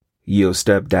Yo,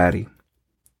 stepdaddy.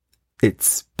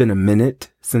 It's been a minute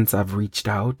since I've reached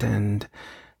out, and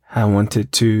I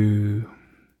wanted to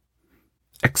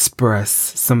express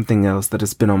something else that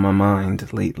has been on my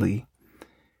mind lately.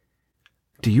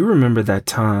 Do you remember that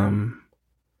time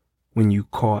when you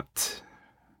caught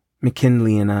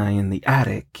McKinley and I in the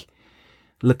attic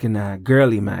looking at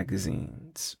girly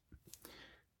magazines?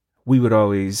 We would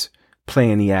always play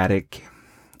in the attic.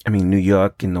 New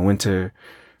York in the winter,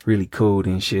 really cold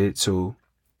and shit, so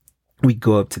we'd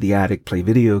go up to the attic, play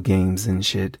video games and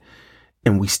shit,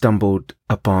 and we stumbled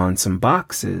upon some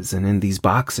boxes, and in these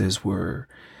boxes were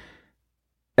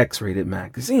X-rated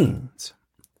magazines.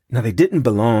 Now, they didn't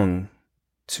belong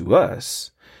to us.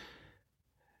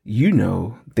 You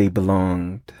know, they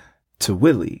belonged to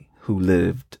Willie, who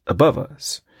lived above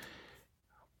us.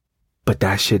 But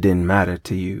that shit didn't matter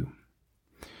to you.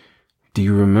 Do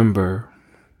you remember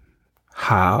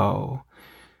how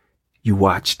you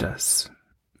watched us?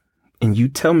 And you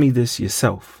tell me this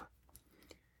yourself.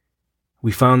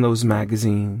 We found those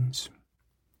magazines,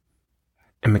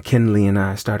 and McKinley and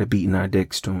I started beating our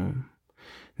dicks to them.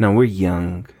 Now, we're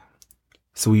young,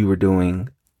 so we were doing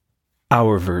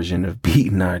our version of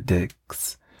beating our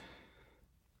dicks.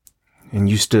 And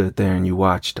you stood there and you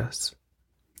watched us.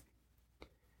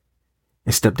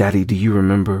 And stepdaddy, do you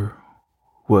remember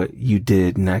what you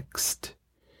did next?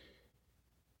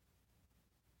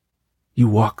 You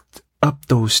walked up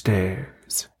those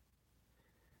stairs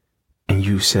and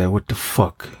you said, "What the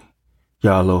fuck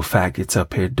y'all little faggots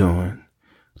up here doing?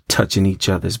 Touching each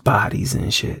other's bodies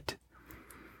and shit."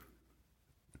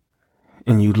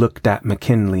 And you looked at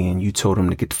McKinley and you told him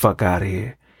to get the fuck out of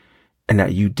here and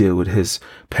that you deal with his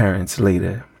parents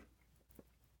later.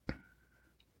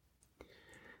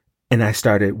 And I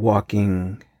started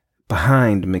walking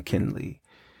behind McKinley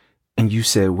and you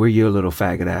said, "Where your little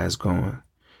faggot ass going?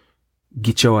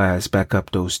 Get your ass back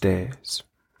up those stairs."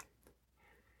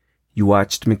 You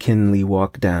watched McKinley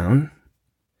walk down,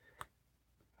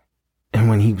 and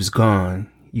when he was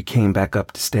gone, you came back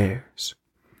up the stairs.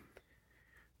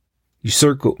 You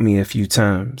circled me a few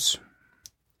times,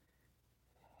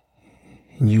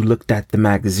 and you looked at the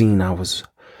magazine I was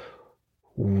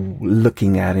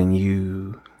looking at, and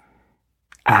you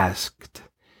asked,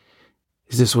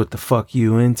 "Is this what the fuck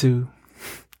you into?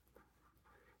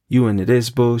 You into this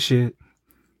bullshit?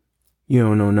 You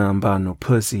don't know nothing about no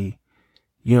pussy.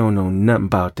 You don't know nothing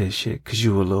about this shit because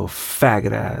you a little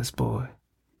faggot ass boy."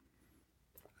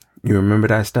 You remember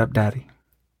that, stepdaddy?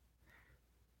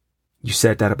 You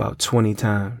said that about 20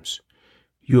 times.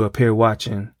 You up here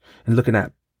watching and looking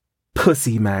at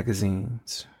pussy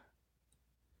magazines.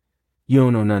 You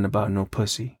don't know nothing about no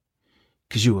pussy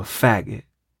because you a faggot.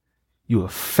 You a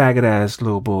faggot ass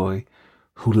little boy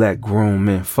who let grown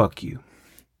men fuck you.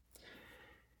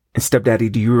 And stepdaddy,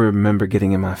 do you remember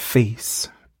getting in my face?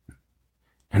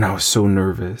 And I was so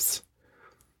nervous.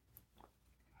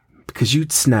 Because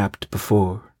you'd snapped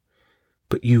before,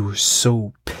 but you were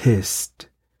so pissed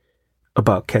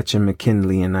about catching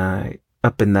McKinley and I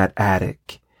up in that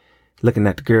attic, looking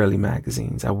at the girly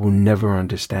magazines. I will never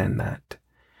understand that.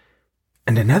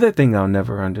 And another thing I'll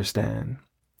never understand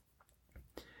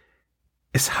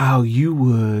is how you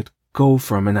would go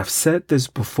from, and I've said this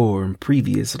before in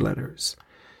previous letters,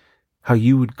 how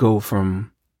you would go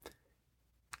from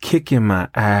kicking my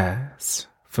ass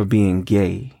for being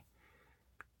gay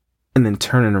and then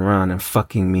turning around and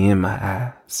fucking me in my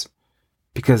ass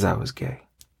because I was gay.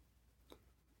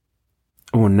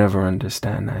 I will never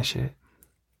understand that shit.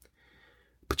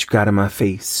 But you got in my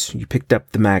face. You picked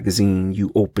up the magazine.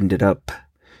 You opened it up.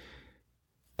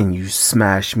 And you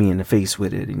smashed me in the face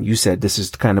with it. And you said, "This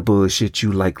is the kind of bullshit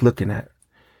you like looking at."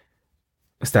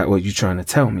 Is that what you're trying to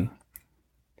tell me?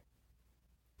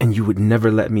 And you would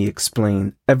never let me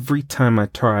explain. Every time I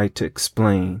tried to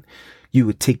explain, you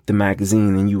would take the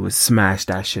magazine and you would smash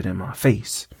that shit in my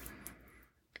face.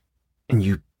 And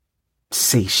you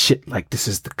say shit like, "This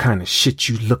is the kind of shit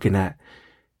you looking at.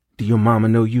 Do your mama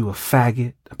know you a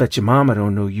faggot? I bet your mama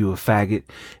don't know you a faggot.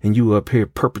 And you up here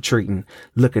perpetrating,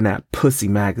 looking at pussy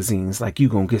magazines like you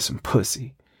gonna get some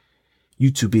pussy. You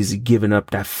too busy giving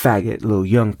up that faggot little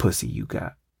young pussy you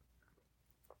got."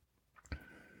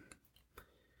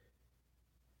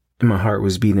 And my heart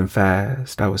was beating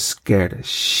fast. I was scared as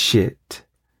shit.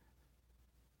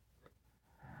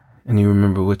 And you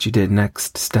remember what you did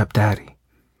next, stepdaddy?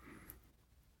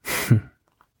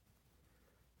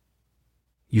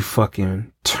 You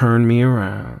fucking turned me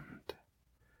around.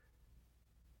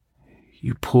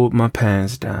 You pulled my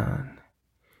pants down.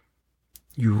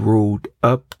 You rolled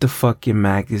up the fucking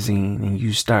magazine and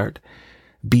you start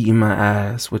beating my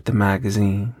ass with the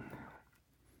magazine.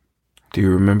 Do you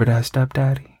remember that,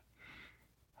 stepdaddy?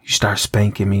 You start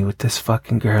spanking me with this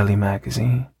fucking girly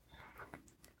magazine.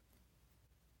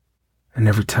 And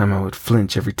every time I would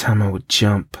flinch, every time I would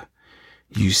jump,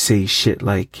 you say shit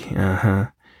like,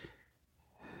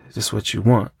 this what you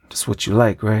want, this what you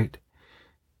like, right?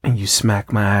 And you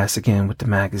smack my ass again with the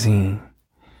magazine.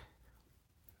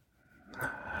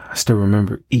 I still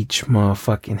remember each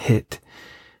motherfucking hit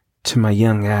to my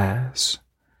young ass,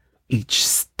 each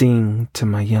sting to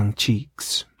my young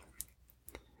cheeks.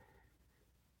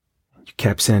 You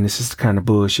kept saying this is the kind of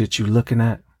bullshit you looking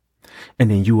at.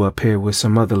 And then you up here with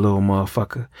some other little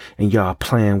motherfucker and y'all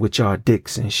playing with y'all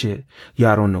dicks and shit.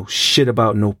 Y'all don't know shit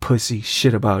about no pussy,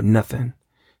 shit about nothing.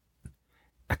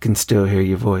 I can still hear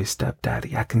your voice,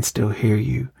 stepdaddy. I can still hear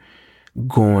you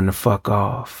going the fuck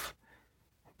off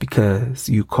because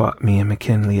you caught me and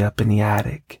McKinley up in the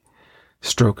attic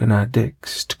stroking our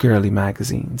dicks to girly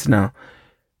magazines. Now,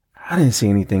 I didn't see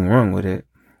anything wrong with it.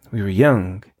 We were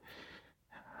young.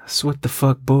 That's what the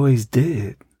fuck boys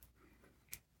did.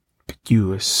 You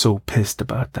were so pissed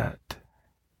about that.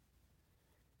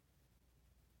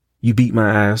 You beat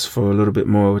my ass for a little bit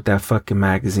more with that fucking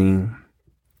magazine.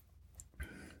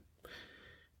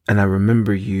 And I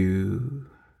remember you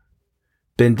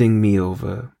bending me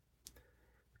over,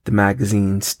 the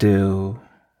magazine still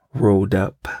rolled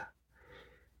up.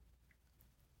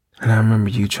 And I remember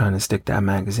you trying to stick that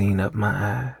magazine up my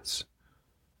ass.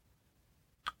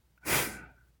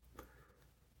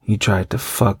 You tried to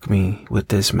fuck me with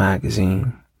this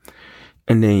magazine.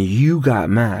 And then you got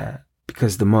mad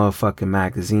because the motherfucking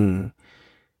magazine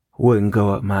wouldn't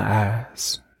go up my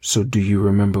ass. So do you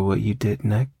remember what you did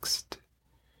next?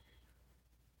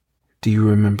 Do you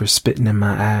remember spitting in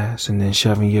my ass and then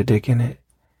shoving your dick in it?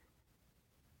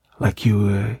 Like you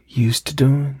were used to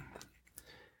doing?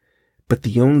 But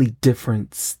the only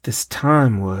difference this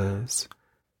time was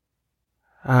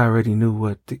I already knew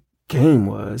what the game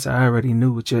was. I already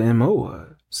knew what your MO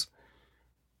was.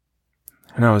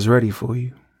 And I was ready for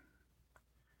you.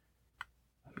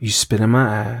 You spit in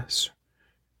my ass.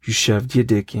 You shoved your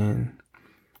dick in.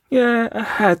 Yeah, I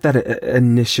had that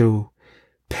initial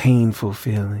painful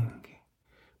feeling.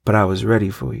 But I was ready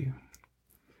for you.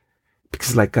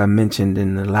 Because like I mentioned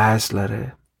in the last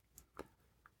letter,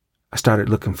 I started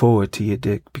looking forward to your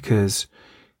dick because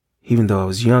even though I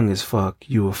was young as fuck,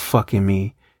 you were fucking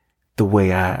me the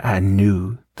way I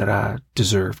knew that I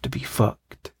deserved to be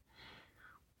fucked.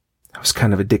 I was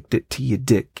kind of addicted to your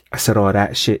dick. I said all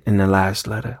that shit in the last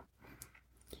letter.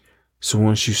 So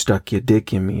once you stuck your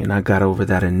dick in me and I got over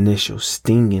that initial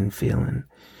stinging feeling,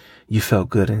 you felt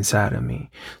good inside of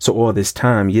me. So all this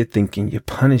time you're thinking you're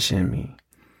punishing me,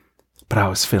 but I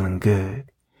was feeling good.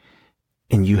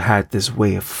 And you had this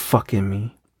way of fucking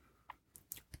me,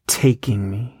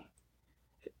 taking me.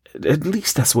 At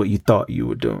least that's what you thought you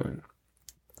were doing.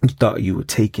 You thought you were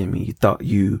taking me. You thought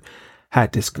you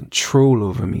had this control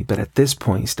over me. But at this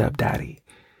point, stepdaddy,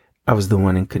 I was the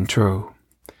one in control.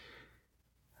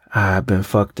 I've been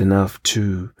fucked enough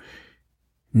to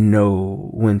know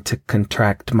when to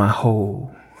contract my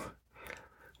hole,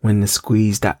 when to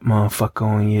squeeze that motherfucker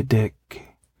on your dick.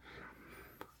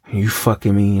 And you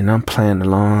fucking me and I'm playing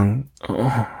along.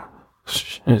 Oh,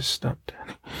 shit,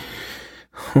 stepdaddy.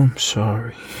 I'm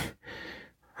sorry.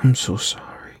 I'm so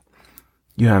sorry.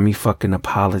 You had me fucking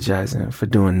apologizing for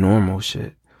doing normal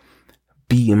shit.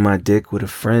 Beating my dick with a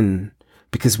friend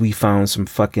because we found some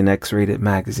fucking X-rated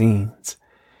magazines.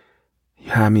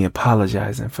 You had me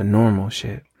apologizing for normal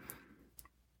shit.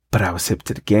 But I was hip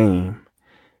to the game.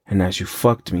 And as you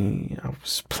fucked me, I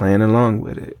was playing along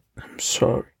with it. I'm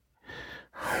sorry.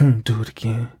 I won't do it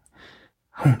again.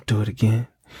 I won't do it again.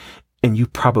 And you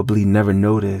probably never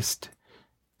noticed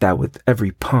that with every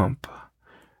pump,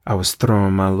 I was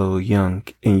throwing my little young,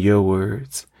 in your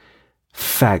words,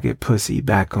 faggot pussy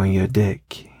back on your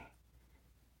dick.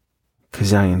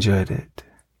 'Cause I enjoyed it.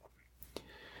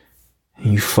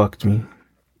 And you fucked me.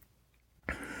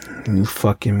 And you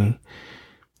fucking me.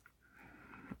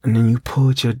 And then you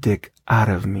pulled your dick out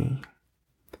of me.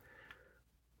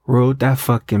 Rolled that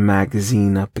fucking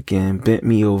magazine up again, bent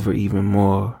me over even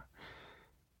more,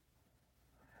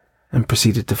 and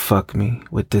proceeded to fuck me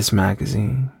with this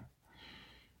magazine.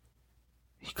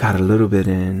 You got a little bit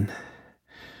in,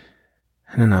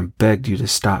 and then I begged you to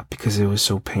stop because it was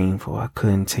so painful. I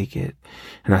couldn't take it.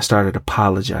 And I started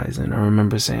apologizing. I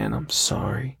remember saying, I'm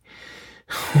sorry.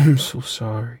 I'm so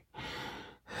sorry.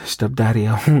 Stepdaddy,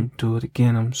 I won't do it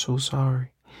again. I'm so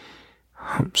sorry.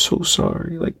 I'm so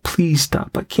sorry. Like, please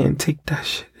stop. I can't take that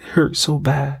shit. It hurts so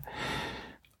bad.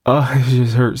 Oh, it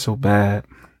just hurt so bad.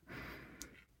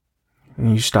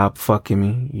 And you stopped fucking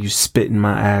me. You spit in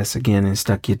my ass again and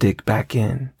stuck your dick back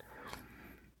in.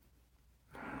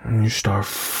 And you start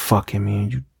fucking me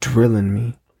and you drilling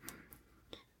me.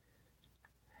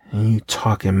 And you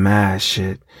talking mad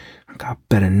shit. Like, I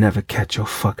better never catch your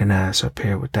fucking ass up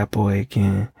here with that boy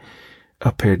again.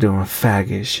 Up here doing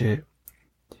faggot shit.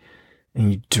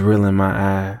 And you drilling my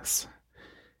ass.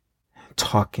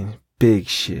 Talking big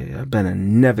shit. I better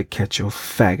never catch your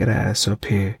faggot ass up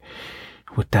here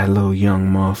with that little young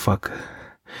motherfucker.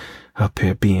 Up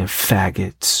here being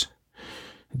faggots.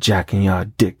 Jacking y'all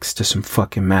dicks to some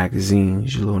fucking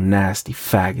magazines, you little nasty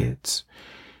faggots.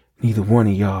 Neither one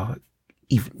of y'all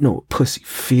even know what pussy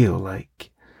feel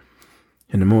like.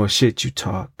 And the more shit you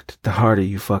talked, the harder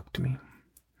you fucked me.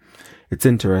 It's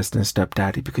interesting,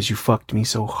 stepdaddy, because you fucked me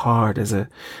so hard as a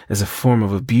form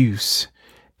of abuse,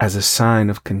 as a sign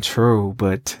of control,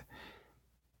 but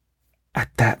at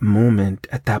that moment,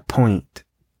 at that point,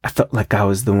 I felt like I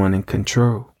was the one in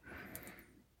control.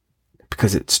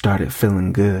 Because it started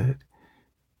feeling good.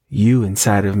 You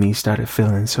inside of me started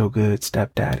feeling so good,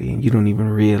 stepdaddy, and you don't even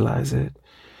realize it.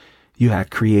 You had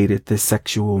created this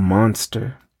sexual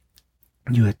monster.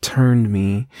 You had turned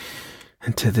me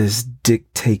into this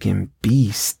dick-taking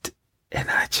beast, and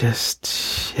I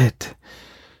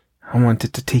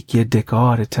wanted to take your dick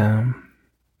all the time.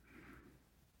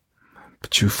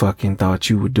 But you fucking thought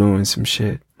you were doing some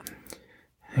shit,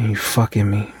 and you fucking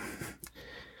me.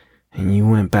 And you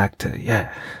went back to,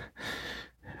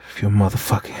 if your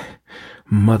motherfucking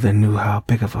mother knew how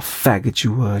big of a faggot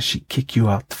you was, she'd kick you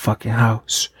out the fucking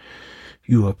house.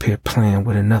 You up here playing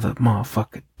with another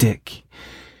motherfucker dick,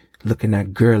 looking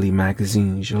at girly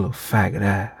magazines, your little faggot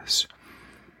ass.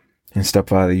 And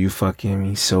stepfather, you fucking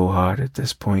me so hard at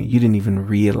this point, you didn't even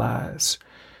realize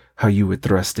how you were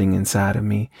thrusting inside of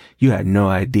me. You had no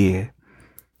idea,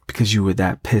 because you were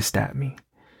that pissed at me.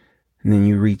 And then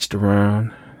you reached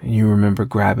around, and you remember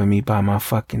grabbing me by my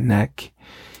fucking neck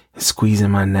and squeezing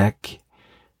my neck.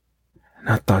 And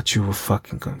I thought you were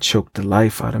fucking gonna choke the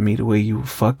life out of me the way you were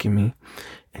fucking me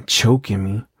and choking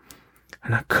me.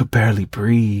 And I could barely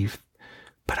breathe,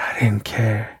 but I didn't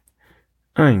care.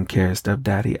 I didn't care,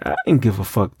 stepdaddy. I didn't give a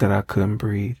fuck that I couldn't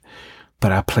breathe,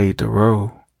 but I played the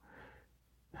role.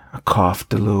 I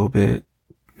coughed a little bit,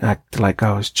 acted like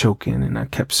I was choking, and I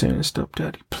kept saying,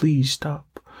 stepdaddy, please stop.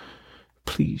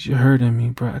 Please, you're hurting me,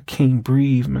 bro. I can't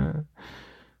breathe, man.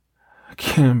 I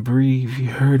can't breathe.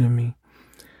 You're hurting me.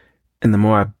 And the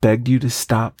more I begged you to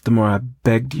stop, the more I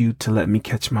begged you to let me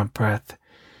catch my breath,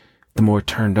 the more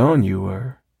turned on you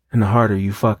were, and the harder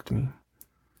you fucked me.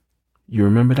 You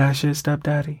remember that shit,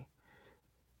 stepdaddy?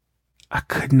 I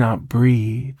could not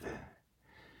breathe.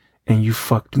 And you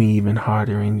fucked me even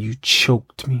harder, and you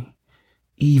choked me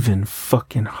even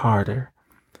fucking harder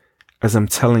as I'm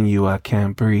telling you I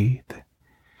can't breathe.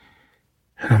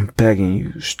 And I'm begging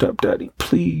you, stepdaddy,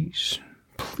 please,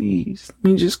 let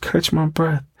me just catch my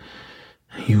breath.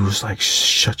 And he was like,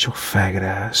 shut your faggot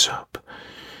ass up.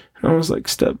 And I was like,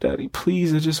 stepdaddy,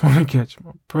 please, I just want to catch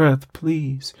my breath,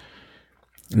 please.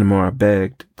 And the more I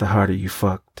begged, the harder you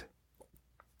fucked.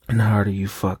 And the harder you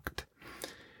fucked.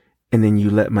 And then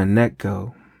you let my neck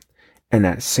go. And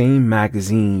that same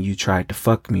magazine you tried to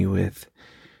fuck me with,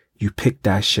 you picked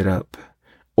that shit up,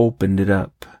 opened it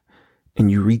up, and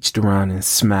you reached around and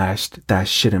smashed that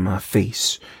shit in my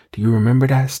face. Do you remember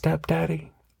that,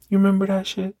 stepdaddy? You remember that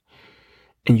shit?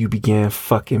 And you began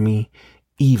fucking me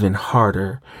even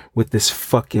harder with this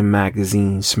fucking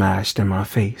magazine smashed in my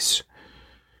face.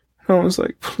 And I was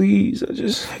like, please,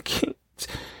 I can't,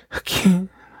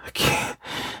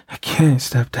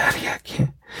 stepdaddy, I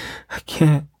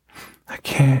can't.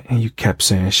 And you kept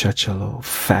saying, shut your little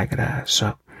faggot ass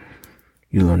up.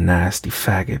 You little nasty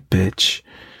faggot bitch.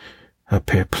 Up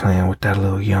here playing with that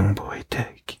little young boy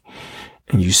dick.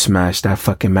 And you smashed that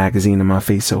fucking magazine in my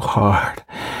face so hard.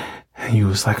 And you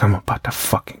was like, I'm about to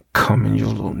fucking come in your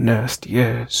little nasty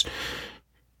ass.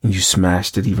 And you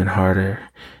smashed it even harder.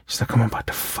 She's like, I'm about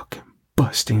to fucking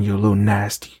bust in your little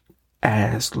nasty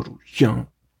ass, little young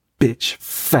bitch,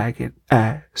 faggot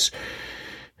ass.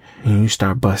 And you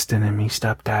start busting in me,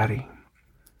 stepdaddy.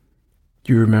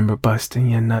 You remember busting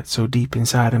your nut so deep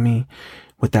inside of me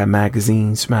with that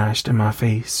magazine smashed in my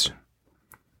face?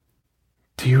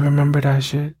 Do you remember that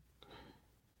shit?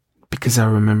 Because I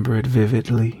remember it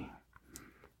vividly.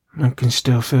 I can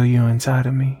still feel you inside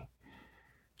of me.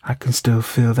 I can still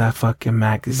feel that fucking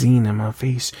magazine in my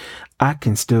face. I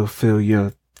can still feel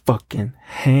your fucking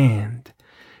hand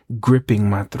gripping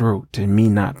my throat and me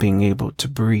not being able to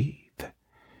breathe.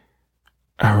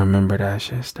 I remember that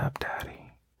shit,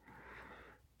 stepdaddy.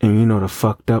 And you know the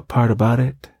fucked up part about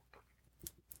it?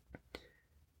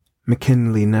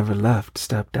 McKinley never left,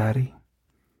 stepdaddy.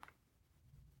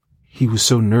 He was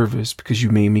so nervous because you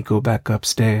made me go back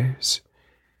upstairs.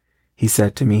 He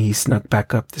said to me he snuck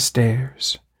back up the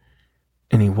stairs,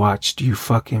 and he watched you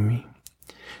fucking me.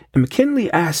 And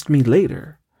McKinley asked me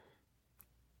later,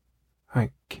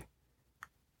 like,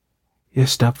 your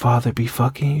stepfather be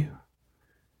fucking you?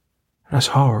 That's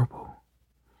horrible.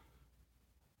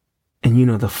 And you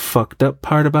know the fucked up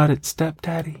part about it,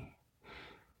 stepdaddy?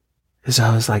 Is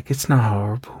I was like, it's not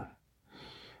horrible.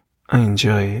 I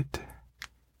enjoy it.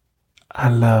 I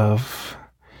love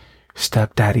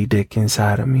stepdaddy dick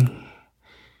inside of me.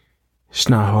 It's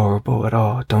not horrible at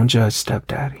all. Don't judge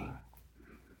stepdaddy.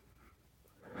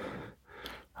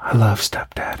 I love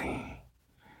stepdaddy.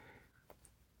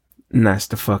 And that's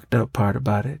the fucked up part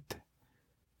about it.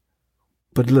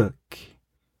 But look,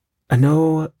 I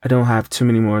know I don't have too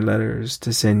many more letters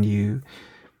to send you.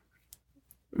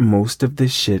 Most of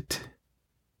this shit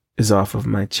is off of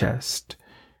my chest.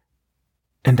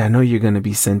 And I know you're going to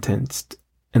be sentenced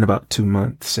in about 2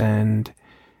 months, and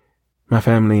my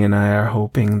family and I are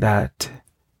hoping that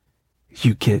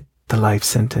you get the life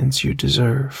sentence you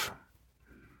deserve.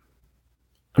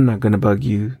 I'm not going to bug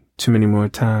you too many more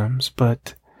times,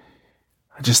 but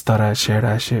I just thought I'd share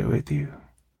that shit with you.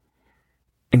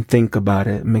 And think about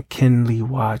it, McKinley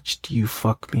watched you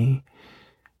fuck me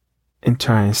and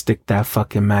try and stick that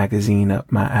fucking magazine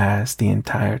up my ass the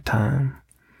entire time.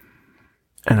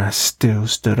 And I still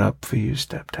stood up for you,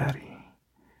 stepdaddy.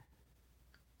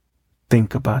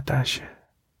 Think about that shit.